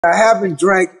I haven't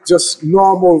drank just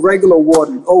normal, regular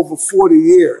water in over 40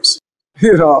 years.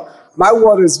 You know, my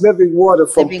water is living water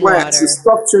from Living plants. water. It's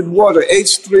structured water,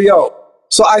 H3O.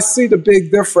 So I see the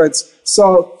big difference.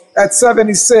 So at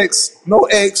 76, no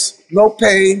aches, no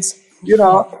pains. You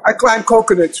know, I climb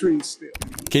coconut trees still.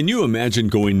 Can you imagine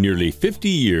going nearly 50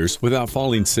 years without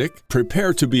falling sick?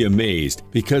 Prepare to be amazed,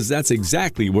 because that's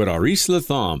exactly what Aris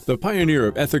Latham, the pioneer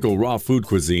of ethical raw food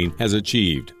cuisine, has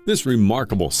achieved. This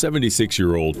remarkable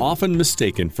 76-year-old, often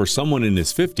mistaken for someone in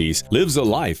his 50s, lives a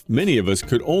life many of us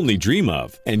could only dream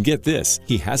of. And get this,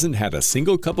 he hasn't had a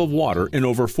single cup of water in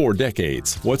over 4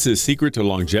 decades. What's his secret to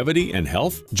longevity and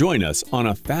health? Join us on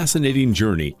a fascinating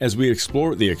journey as we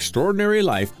explore the extraordinary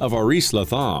life of Aris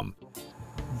Latham.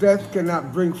 Death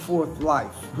cannot bring forth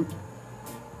life.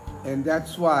 And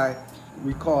that's why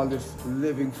we call this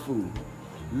living food.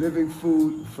 Living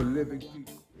food for living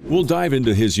people. We'll dive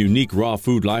into his unique raw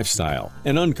food lifestyle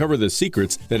and uncover the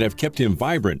secrets that have kept him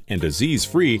vibrant and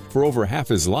disease-free for over half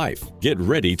his life. Get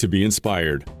ready to be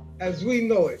inspired. As we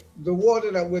know it, the water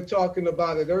that we're talking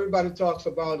about, that everybody talks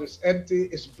about, is empty,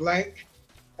 it's blank,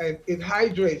 and it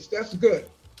hydrates. That's good.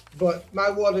 But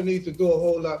my water needs to do a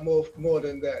whole lot more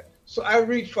than that. So I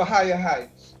reach for higher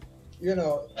heights. You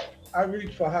know, I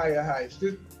reach for higher heights.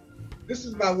 This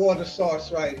is my water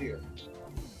source right here.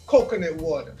 Coconut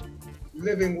water,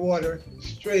 living water,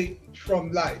 straight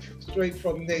from life, straight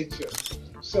from nature.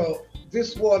 So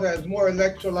this water has more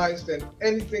electrolytes than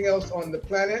anything else on the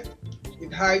planet.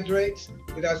 It hydrates,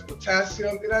 it has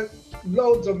potassium, it has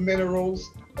loads of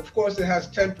minerals. Of course, it has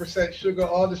 10% sugar,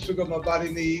 all the sugar my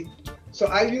body needs. So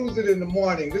I use it in the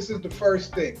morning. This is the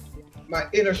first thing. My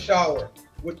inner shower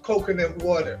with coconut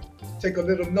water. Take a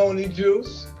little noni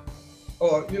juice,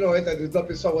 or that is up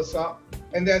in soursop,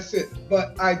 and that's it.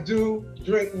 But I do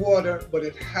drink water, but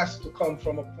it has to come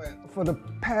from a plant. For the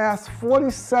past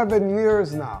 47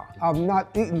 years now, I've not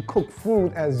eaten cooked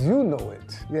food as you know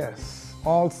it. Yes,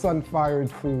 all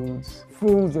sun-fired foods,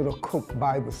 foods that are cooked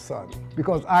by the sun.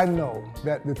 Because I know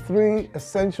that the 3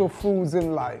 essential foods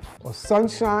in life are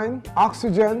sunshine,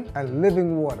 oxygen, and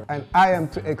living water. And I am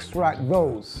to extract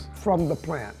those from the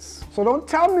plants. So don't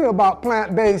tell me about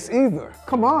plant-based either.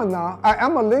 Come on now, I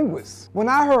am a linguist. When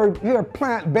I hear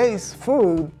plant-based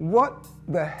food, what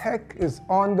the heck is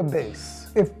on the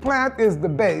base? If plant is the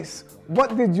base,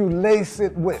 what did you lace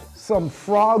it with? Some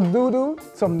frog doo-doo,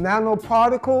 some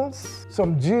nanoparticles,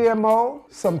 some GMO,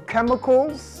 some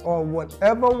chemicals, or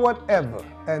whatever.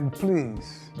 And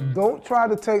please, don't try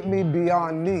to take me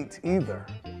beyond meat either.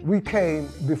 We came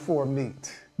before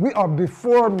meat. We are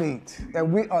before meat,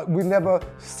 and we never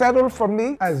settled for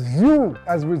meat as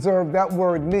reserved that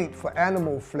word meat for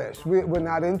animal flesh. We're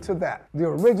not into that. The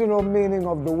original meaning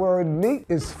of the word meat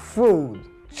is food.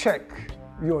 Check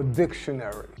your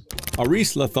dictionary.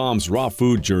 Aris Latham's raw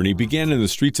food journey began in the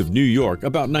streets of New York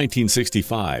about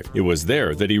 1965. It was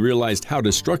there that he realized how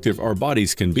destructive our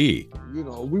bodies can be. You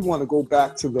know, we want to go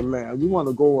back to the land. We want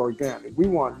to go organic. We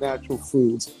want natural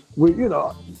foods.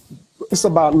 It's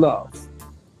about love.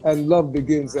 And love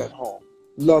begins at home.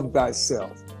 Love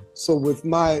thyself. So with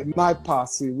my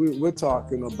posse, we're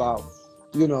talking about,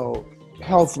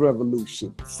 health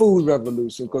revolution, food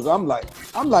revolution, because I'm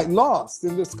like lost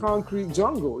in this concrete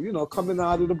jungle, coming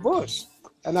out of the bush.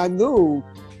 And I knew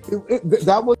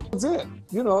that was it.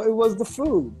 It was the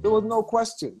food. There was no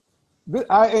question.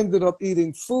 I ended up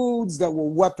eating foods that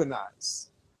were weaponized.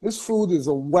 This food is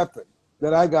a weapon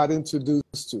that I got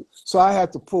introduced to. So I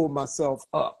had to pull myself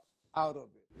up out of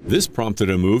it. This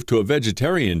prompted a move to a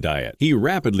vegetarian diet. He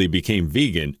rapidly became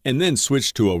vegan and then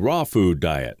switched to a raw food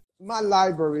diet. My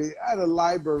library, I had a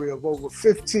library of over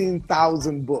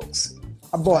 15,000 books.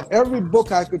 I bought every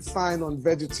book I could find on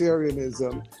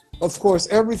vegetarianism. Of course,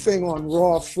 everything on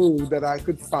raw food that I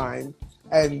could find.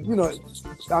 And,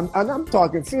 I'm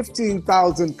talking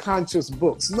 15,000 conscious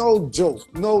books. No joke,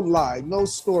 no lie, no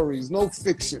stories, no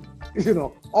fiction.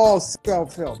 All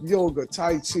self-help, yoga,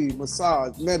 tai chi,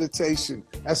 massage, meditation,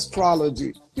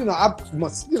 astrology.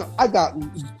 I got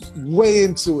way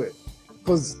into it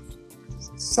because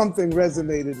something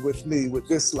resonated with me with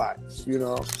this life,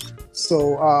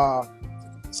 So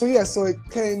it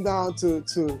came down to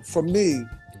for me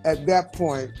at that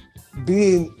point,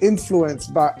 being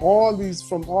influenced by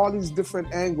from all these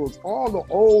different angles, all the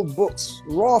old books,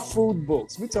 raw food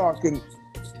books. We're talking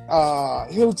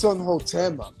Hilton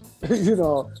Hotema,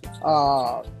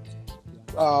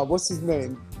 what's his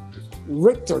name?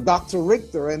 Dr.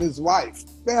 Richter and his wife.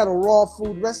 They had a raw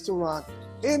food restaurant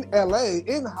in LA,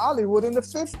 in Hollywood in the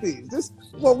 50s. This,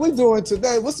 what we're doing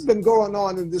today, what's been going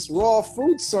on in this raw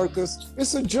food circus,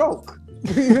 it's a joke.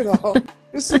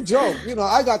 It's a joke.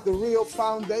 I got the real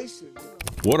foundation.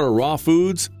 What are raw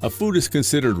foods? A food is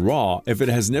considered raw if it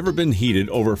has never been heated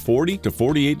over 40 to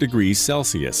 48 degrees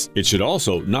Celsius. It should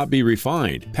also not be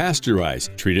refined,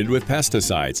 pasteurized, treated with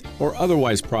pesticides, or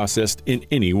otherwise processed in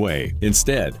any way.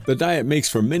 Instead, the diet makes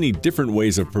for many different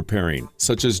ways of preparing,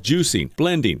 such as juicing,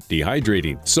 blending,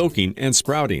 dehydrating, soaking, and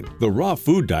sprouting. The raw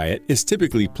food diet is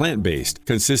typically plant-based,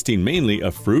 consisting mainly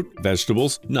of fruit,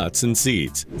 vegetables, nuts, and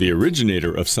seeds. The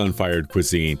originator of Sunfired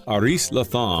cuisine, Aris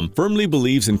Latham, firmly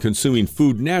believes in consuming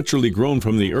food naturally grown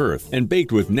from the earth and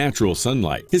baked with natural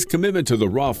sunlight. His commitment to the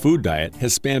raw food diet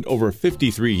has spanned over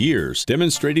 53 years,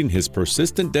 demonstrating his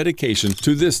persistent dedication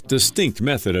to this distinct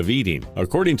method of eating.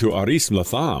 According to Aris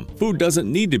Latham, food doesn't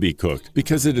need to be cooked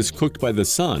because it is cooked by the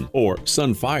sun, or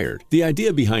sun-fired. The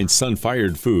idea behind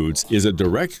sun-fired foods is a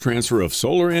direct transfer of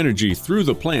solar energy through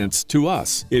the plants to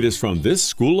us. It is from this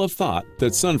school of thought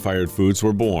that sun-fired foods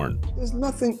were born. There's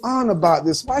nothing on about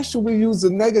this. Why should we use the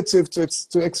negative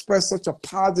to express such a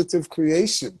positive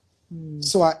creation?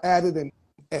 So I added an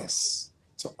S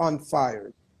to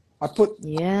unfired. I put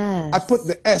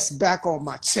the S back on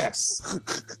my chest.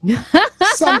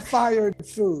 Sun-fired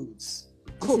foods,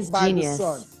 cooked by the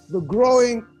sun. The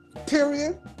growing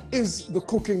period is the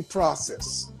cooking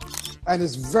process. And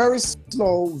it's very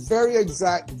slow, very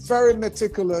exact, very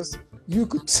meticulous. You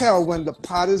could tell when the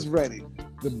pot is ready.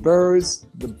 The birds,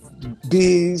 the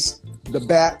bees, the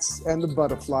bats, and the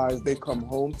butterflies, they come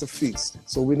home to feast.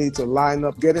 So we need to line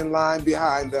up, get in line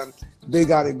behind them. They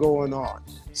got it going on.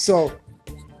 So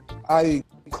I eat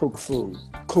cooked food,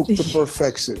 cooked to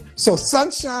perfection. So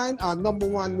sunshine, our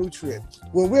 #1 nutrient.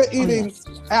 When we're eating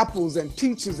apples and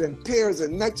peaches and pears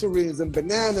and nectarines and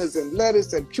bananas and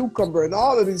lettuce and cucumber and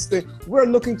all of these things, we're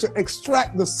looking to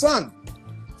extract the sun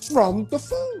from the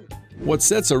food. What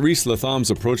sets Aris Latham's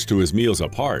approach to his meals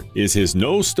apart is his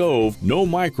no stove, no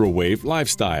microwave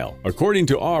lifestyle. According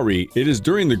to Ari, it is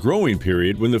during the growing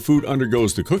period when the food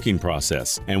undergoes the cooking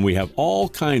process, and we have all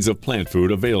kinds of plant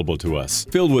food available to us,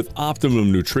 filled with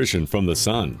optimum nutrition from the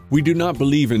sun. We do not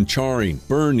believe in charring,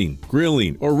 burning,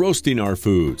 grilling, or roasting our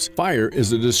foods. Fire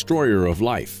is a destroyer of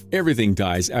life. Everything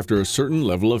dies after a certain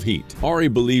level of heat. Ari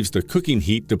believes the cooking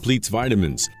heat depletes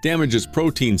vitamins, damages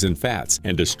proteins and fats,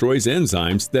 and destroys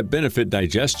enzymes that benefit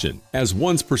digestion. As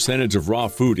one's percentage of raw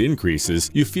food increases,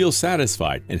 you feel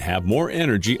satisfied and have more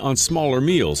energy on smaller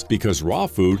meals because raw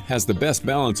food has the best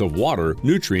balance of water,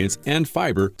 nutrients, and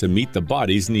fiber to meet the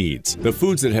body's needs. The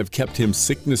foods that have kept him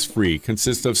sickness-free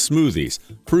consist of smoothies,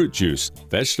 fruit juice,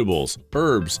 vegetables,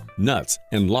 herbs, nuts,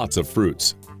 and lots of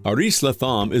fruits. Aris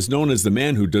Latham is known as the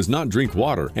man who does not drink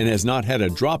water and has not had a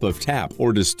drop of tap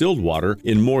or distilled water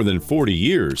in more than 40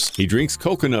 years. He drinks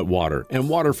coconut water and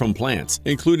water from plants,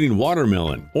 including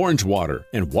watermelon, orange water,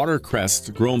 and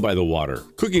watercress grown by the water.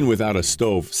 Cooking without a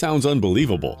stove sounds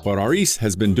unbelievable, but Aris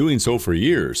has been doing so for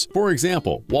years. For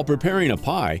example, while preparing a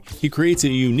pie, he creates a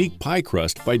unique pie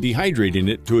crust by dehydrating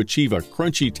it to achieve a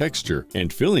crunchy texture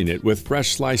and filling it with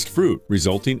fresh sliced fruit,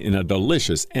 resulting in a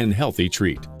delicious and healthy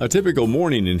treat. A typical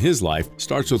morning in his life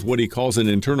starts with what he calls an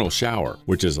internal shower,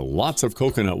 which is lots of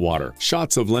coconut water,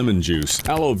 shots of lemon juice,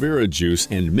 aloe vera juice,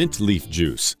 and mint leaf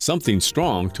juice, something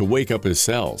strong to wake up his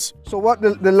cells. So what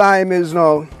the lime is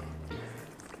now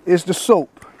is the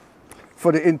soap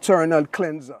for the internal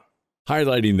cleanser.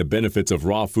 Highlighting the benefits of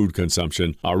raw food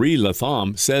consumption, Aris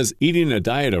Latham says eating a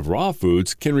diet of raw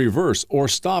foods can reverse or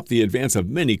stop the advance of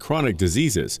many chronic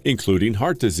diseases, including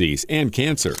heart disease and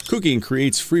cancer. Cooking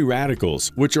creates free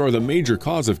radicals, which are the major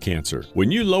cause of cancer.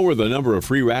 When you lower the number of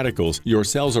free radicals your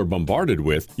cells are bombarded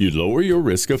with, you lower your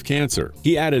risk of cancer.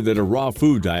 He added that a raw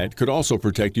food diet could also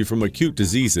protect you from acute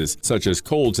diseases such as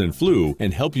colds and flu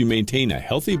and help you maintain a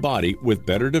healthy body with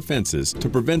better defenses to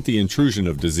prevent the intrusion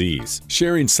of disease.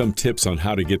 Sharing some tips on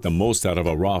how to get the most out of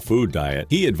a raw food diet,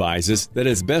 he advises that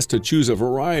it's best to choose a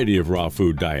variety of raw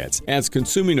food diets, as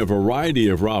consuming a variety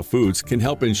of raw foods can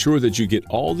help ensure that you get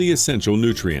all the essential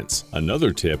nutrients.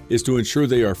 Another tip is to ensure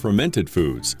they are fermented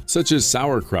foods, such as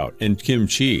sauerkraut and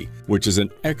kimchi, which is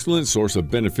an excellent source of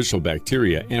beneficial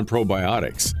bacteria and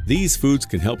probiotics. These foods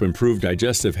can help improve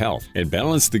digestive health and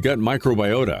balance the gut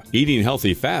microbiota. Eating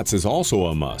healthy fats is also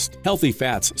a must. Healthy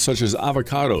fats such as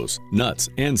avocados, nuts,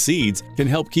 and seeds can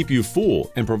help keep you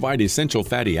full and provide essential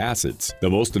fatty acids. The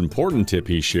most important tip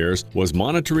he shares was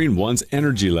monitoring one's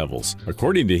energy levels.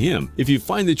 According to him, if you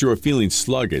find that you are feeling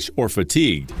sluggish or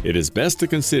fatigued, it is best to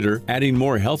consider adding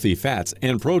more healthy fats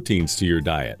and proteins to your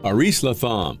diet. Aris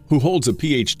Latham, who holds a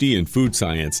PhD in food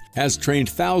science, has trained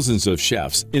thousands of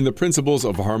chefs in the principles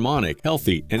of harmonic,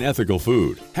 healthy, and ethical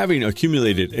food. Having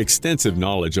accumulated extensive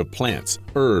knowledge of plants,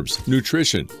 herbs,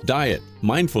 nutrition, diet,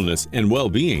 mindfulness, and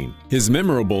well-being. His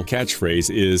memorable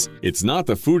catchphrase is, "It's not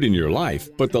the food in your life,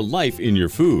 but the life in your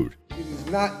food." It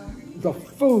is not the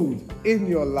food in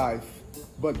your life,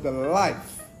 but the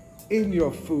life in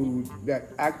your food that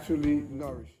actually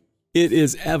nourishes. It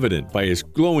is evident by his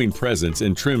glowing presence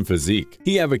and trim physique.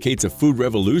 He advocates a food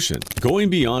revolution, going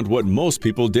beyond what most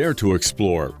people dare to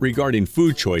explore regarding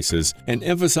food choices and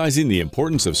emphasizing the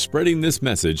importance of spreading this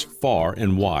message far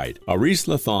and wide. Aris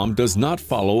Latham does not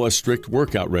follow a strict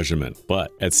workout regimen,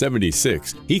 but at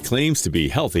 76, he claims to be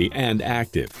healthy and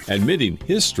active, admitting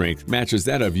his strength matches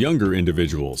that of younger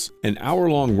individuals. An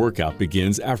hour-long workout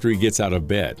begins after he gets out of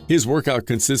bed. His workout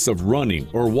consists of running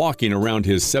or walking around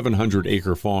his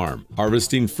 700-acre farm,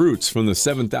 harvesting fruits from the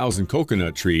 7,000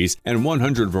 coconut trees and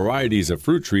 100 varieties of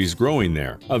fruit trees growing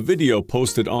there. A video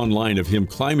posted online of him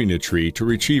climbing a tree to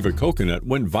retrieve a coconut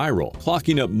went viral,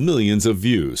 clocking up millions of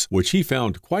views, which he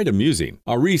found quite amusing.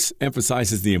 Aris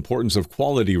emphasizes the importance of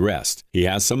quality rest. He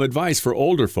has some advice for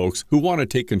older folks who want to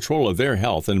take control of their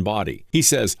health and body. He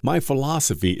says, "My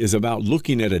philosophy is about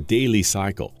looking at a daily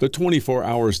cycle, the 24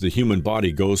 hours the human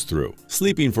body goes through.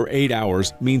 Sleeping for 8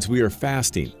 hours means we are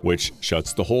fasting, which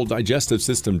shuts the whole digestive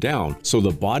system down so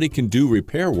the body can do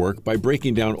repair work by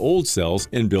breaking down old cells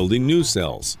and building new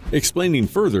cells." Explaining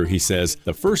further, he says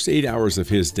the first 8 hours of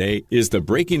his day is the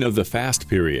breaking of the fast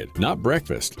period, not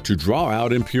breakfast, to draw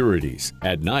out impurities.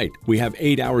 At night, we have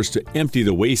 8 hours to empty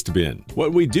the waste bin.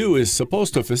 What we do is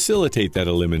supposed to facilitate that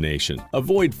elimination.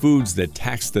 Avoid foods that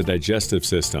tax the digestive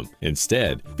system.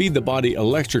 Instead, feed the body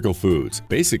electrical foods,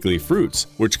 basically fruits,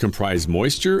 which comprise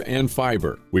moisture and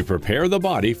fiber. We prepare the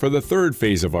body for the third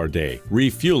phase of our day,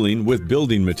 refueling with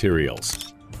building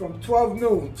materials. From 12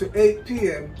 noon to 8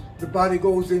 p.m., the body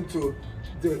goes into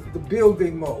the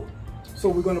building mode. So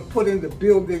we're going to put in the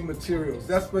building materials.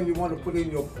 That's when you want to put in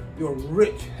your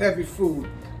rich, heavy food,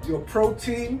 your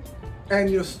protein and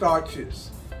your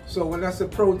starches. So when I say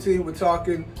protein, we're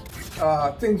talking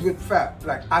things with fat,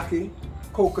 like ackee,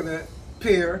 coconut,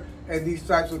 pear, and these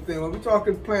types of things. When we're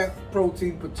talking plant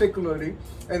protein particularly,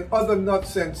 and other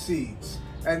nuts and seeds.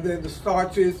 And then the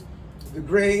starches, the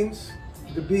grains,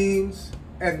 the beans,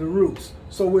 and the roots.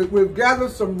 So we've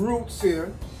gathered some roots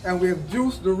here, and we've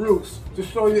juiced the roots to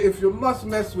show you if you must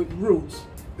mess with roots,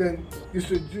 then you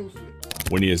should juice it.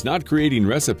 When he is not creating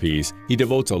recipes, he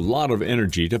devotes a lot of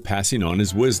energy to passing on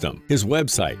his wisdom. His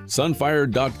website,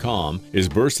 sunfired.com, is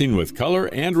bursting with color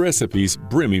and recipes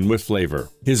brimming with flavor.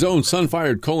 His own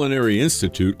Sunfired Culinary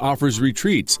Institute offers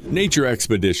retreats, nature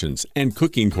expeditions, and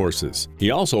cooking courses.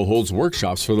 He also holds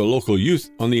workshops for the local youth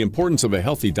on the importance of a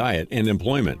healthy diet and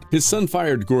employment. His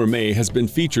Sunfired Gourmet has been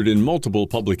featured in multiple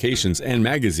publications and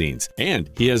magazines, and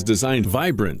he has designed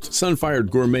vibrant Sunfired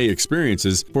Gourmet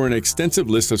experiences for an extensive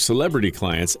list of celebrity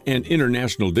clients and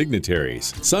international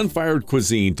dignitaries. Sunfired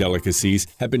cuisine delicacies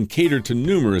have been catered to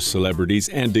numerous celebrities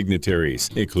and dignitaries,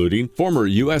 including former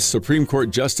U.S. Supreme Court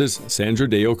Justice Sandra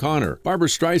Day O'Connor, Barbra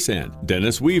Streisand,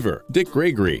 Dennis Weaver, Dick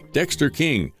Gregory, Dexter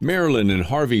King, Marilyn and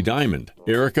Harvey Diamond,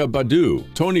 Erykah Badu,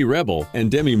 Tony Rebel, and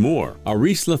Demi Moore.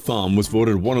 Aris Latham was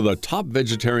voted one of the top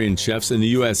vegetarian chefs in the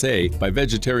USA by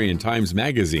Vegetarian Times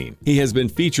magazine. He has been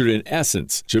featured in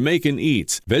Essence, Jamaican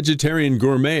Eats, Vegetarian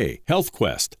Gourmet, Health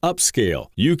Quest, Upscale,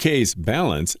 UK's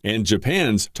Balance, and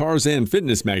Japan's Tarzan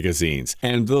Fitness magazines,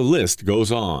 and the list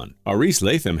goes on. Aris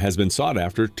Latham has been sought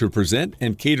after to present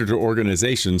and cater to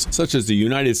organizations such as the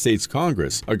United States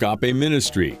Congress, Agape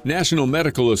Ministry, National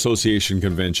Medical Association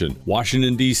Convention,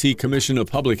 Washington, D.C. Commission of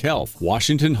Public Health,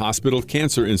 Washington Hospital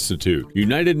Cancer Institute,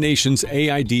 United Nations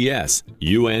AIDS,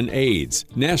 UN AIDS,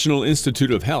 National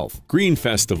Institute of Health, Green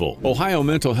Festival, Ohio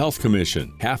Mental Health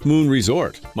Commission, Half Moon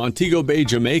Resort, Montego Bay,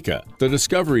 Jamaica, the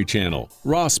Discovery Channel,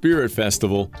 Raw Spirit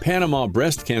Festival, Panama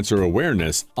Breast Cancer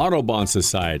Awareness, Audubon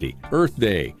Society, Earth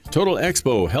Day, Total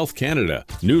Expo Health Canada,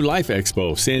 New Life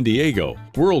Expo San Diego,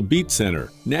 World Beat Center,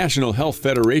 National Health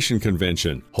Federation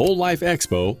Convention, Whole Life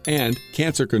Expo, and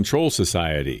Cancer Control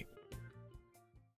Society.